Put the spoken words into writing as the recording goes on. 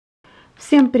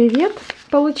Всем привет!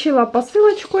 Получила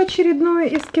посылочку очередную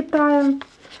из Китая.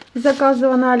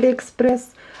 Заказывала на Алиэкспресс.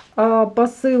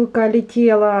 Посылка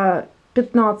летела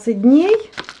 15 дней.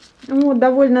 Вот,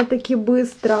 довольно-таки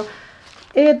быстро.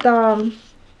 Это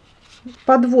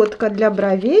подводка для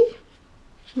бровей.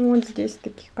 Вот здесь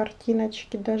такие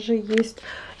картиночки даже есть.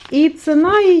 И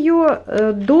цена ее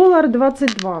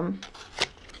 $22.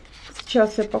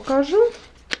 Сейчас я покажу.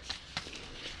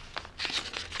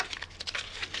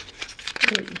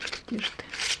 Ой, где ж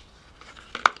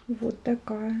ты? Вот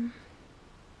такая.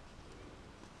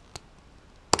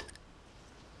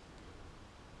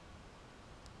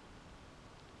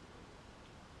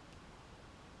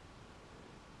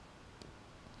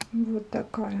 Вот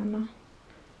такая она.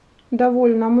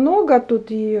 Довольно много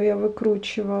тут ее я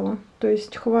выкручивала. То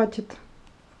есть хватит,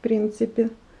 в принципе,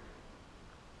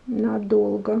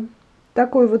 надолго.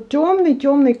 Такой вот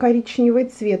темный коричневый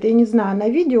цвет. Я не знаю на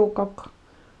видео, как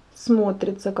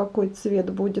смотрится, какой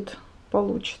цвет будет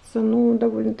получится. Ну,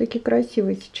 довольно-таки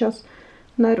красивый. Сейчас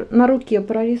на руке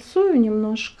прорисую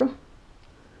немножко.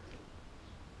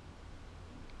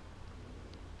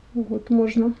 Вот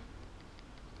можно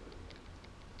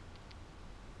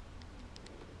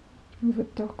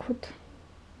вот так вот.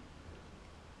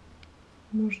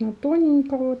 Можно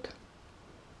тоненько вот.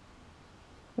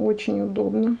 Очень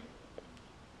удобно.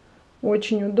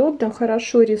 Очень удобно,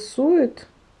 хорошо рисует.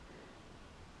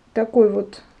 Такой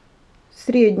вот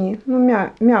средний, ну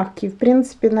мягкий, в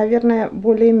принципе, наверное,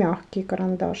 более мягкий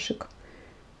карандашик.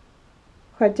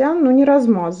 Хотя, ну, не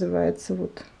размазывается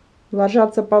вот.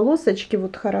 Ложатся полосочки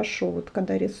вот хорошо, вот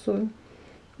когда рисую.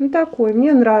 Ну, такой,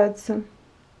 мне нравится.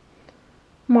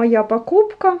 Моя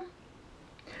покупка.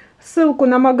 Ссылку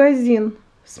на магазин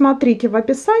смотрите в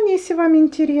описании, если вам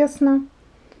интересно.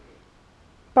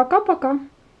 Пока-пока.